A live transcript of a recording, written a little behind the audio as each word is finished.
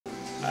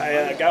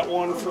I got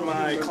one for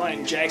my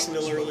client in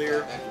Jacksonville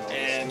earlier,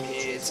 and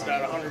it's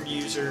about 100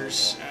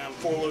 users,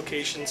 4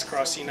 locations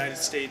across the United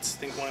States, I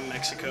think one in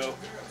Mexico.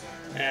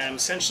 And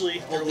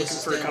essentially, they're looking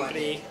for a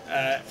company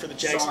for the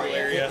Jacksonville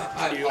area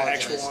to do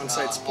actual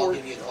on-site support.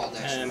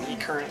 And he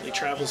currently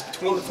travels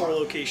between the 4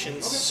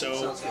 locations,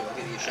 so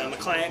the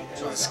client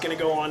was going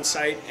to go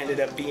on-site, ended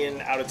up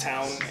being out of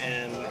town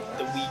and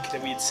the week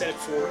that we had set it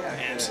for,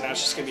 and so now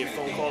it's just going to be a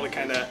phone call to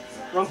kind of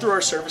run through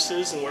our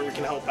services and where we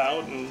can help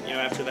out, and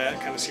after that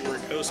kind of see where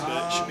it goes,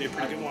 but it should be a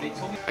pretty good one.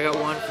 I got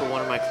one for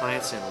one of my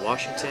clients in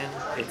Washington.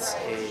 It's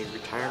a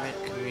retirement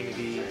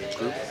community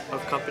group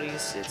of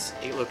companies. It's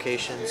 8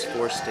 locations,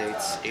 4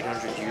 states,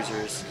 800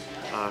 users,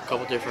 a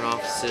couple different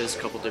offices, a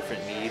couple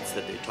different needs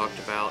that they talked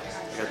about.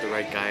 I got the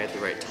right guy at the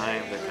right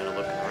time. They're kind of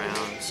looking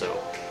around,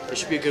 so it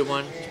should be a good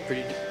one. It's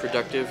pretty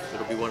productive.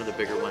 It'll be one of the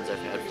bigger ones I've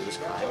had for this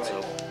client,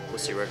 so we'll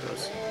see where it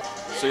goes.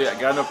 So yeah,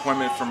 I got an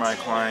appointment for my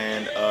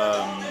client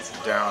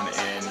down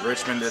in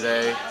Richmond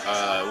today.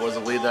 It was a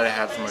lead that I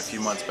had from a few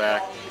months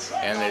back,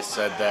 and they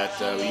said that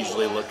we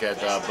usually look at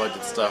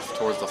budget stuff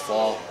towards the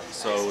fall,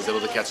 so I was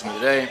able to catch them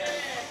today.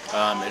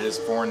 It is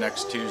for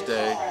next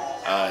Tuesday.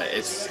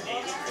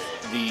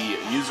 The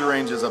user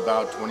range is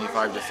about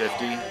 25 to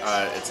 50.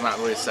 It's not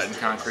really set in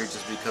concrete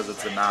just because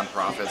it's a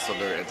non-profit, so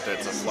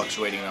it's a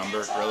fluctuating number,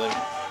 really.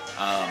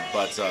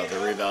 But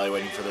they're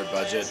reevaluating for their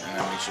budget, and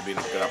then we should be in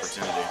a good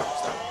opportunity.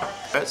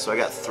 Alright, so I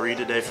got 3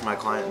 today for my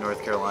client in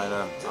North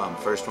Carolina.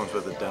 First one's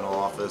with a dental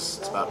office.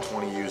 It's about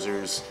 20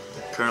 users.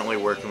 Currently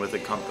working with a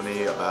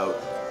company about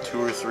 2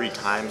 or 3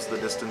 times the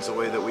distance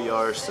away that we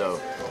are, so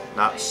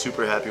not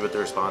super happy with the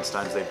response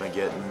times they've been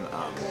getting.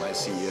 My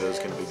CEO is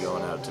going to be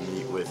going out to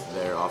meet with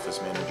their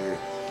office manager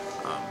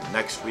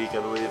next week, I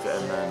believe,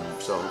 and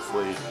then so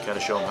hopefully kind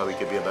of show them how we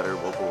could be a better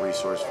local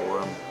resource for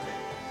them.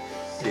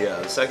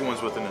 The second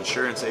one's with an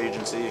insurance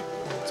agency.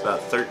 It's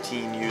about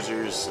 13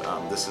 users.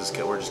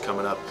 We're just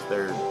coming up.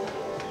 They're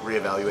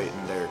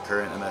reevaluating their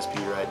current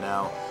MSP right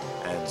now,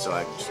 and so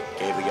I just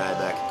gave the guy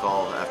back a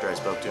call after I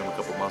spoke to him a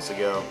couple months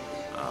ago.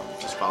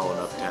 Just following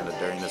up kind of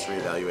during this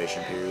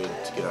reevaluation period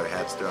to get our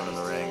hats thrown in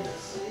the ring.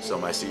 So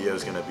my CEO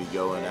is going to be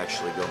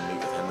actually go meet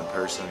with him in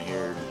person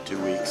here in 2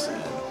 weeks,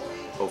 and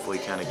hopefully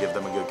kind of give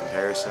them a good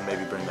comparison,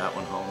 maybe bring that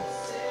one home.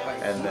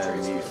 And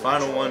then the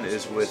final one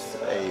is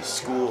with a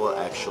school,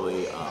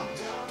 actually.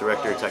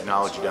 Director of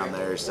technology down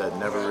there said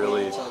never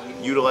really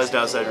utilized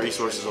outside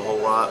resources a whole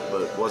lot,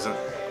 but wasn't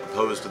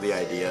opposed to the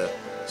idea.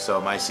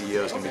 So my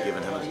CEO is going to be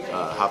giving him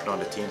hopping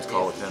on a Teams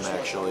call with him,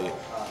 actually,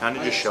 kind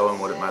of just showing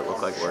what it might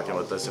look like working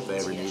with us if they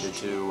ever needed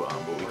to,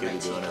 what we could be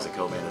doing as a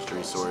co-managed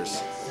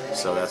resource.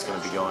 So that's going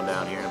to be going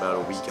down here in about a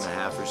week and a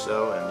half or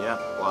so, and yeah,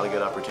 a lot of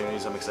good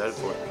opportunities I'm excited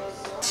for.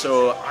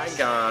 So I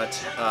got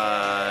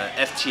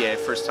FTA,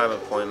 first time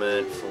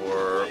appointment,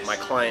 for my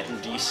client in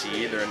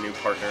DC. They're a new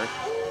partner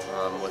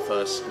with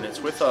us, and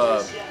it's with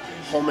a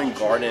home and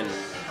garden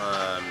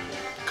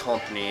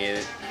company.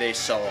 They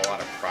sell a lot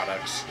of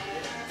products,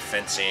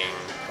 fencing,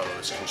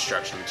 posts,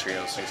 construction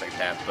materials, things like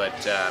that, but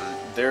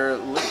they're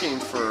looking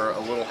for a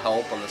little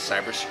help on the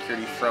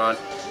cybersecurity front.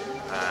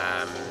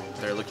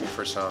 They're looking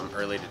for some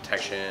early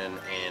detection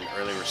and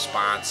early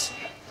response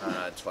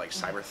to like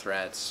cyber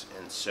threats,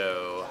 and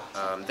so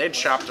they'd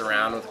shopped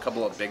around with a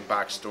couple of big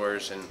box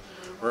stores and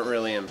weren't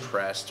really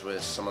impressed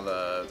with some of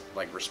the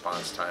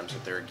response times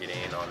that they were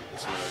getting on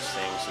some of those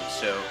things, and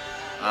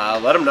so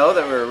let them know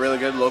that we're a really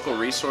good local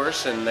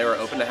resource, and they were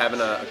open to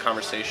having a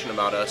conversation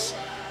about us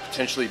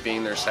potentially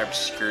being their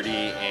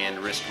cybersecurity and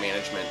risk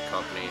management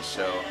company.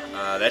 So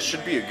that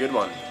should be a good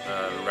one.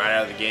 Right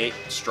out of the gate,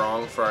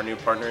 strong for our new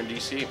partner in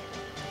DC.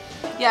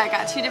 Yeah, I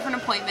got 2 different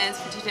appointments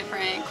for 2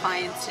 different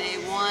clients today.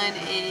 One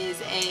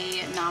is a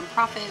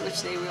nonprofit,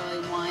 which they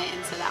really want,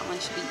 and so that one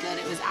should be good.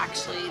 It was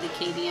actually the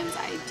KDM's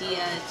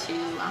idea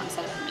to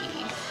set up a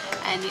meeting.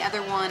 And the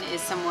other one is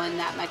someone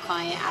that my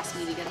client asked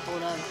me to get a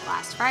hold of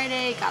last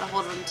Friday, got a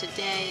hold of him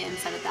today, and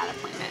set up that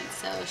appointment.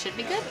 So it should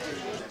be good.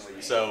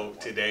 So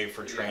today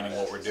for training,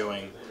 what we're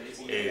doing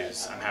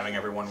is I'm having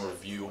everyone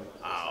review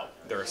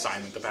their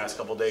assignment the past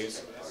couple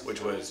days,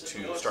 which was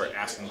to start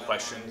asking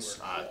questions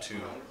to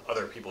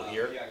other people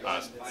here,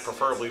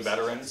 preferably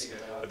veterans.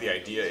 But the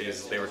idea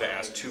is they were to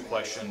ask 2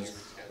 questions,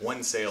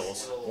 one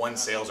sales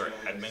or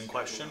admin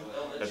question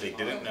that they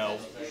didn't know,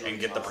 and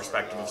get the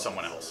perspective of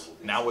someone else.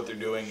 Now what they're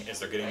doing is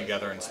they're getting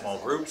together in small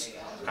groups,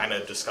 kind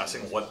of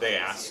discussing what they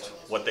asked,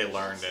 what they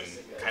learned,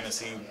 and kind of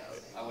see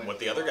what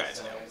the other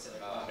guys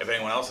knew. If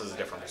anyone else has a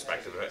different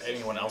perspective, if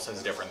anyone else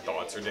has different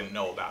thoughts or didn't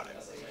know about it.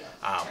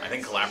 I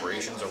think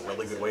collaboration is a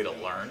really good way to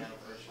learn.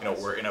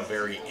 We're in a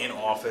very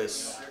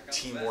in-office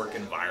teamwork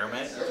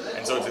environment,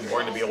 and so it's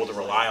important to be able to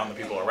rely on the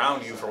people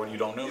around you for when you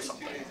don't know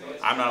something.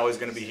 I'm not always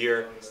going to be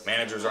here,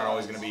 managers aren't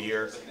always going to be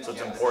here, so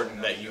it's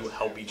important that you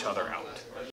help each other out.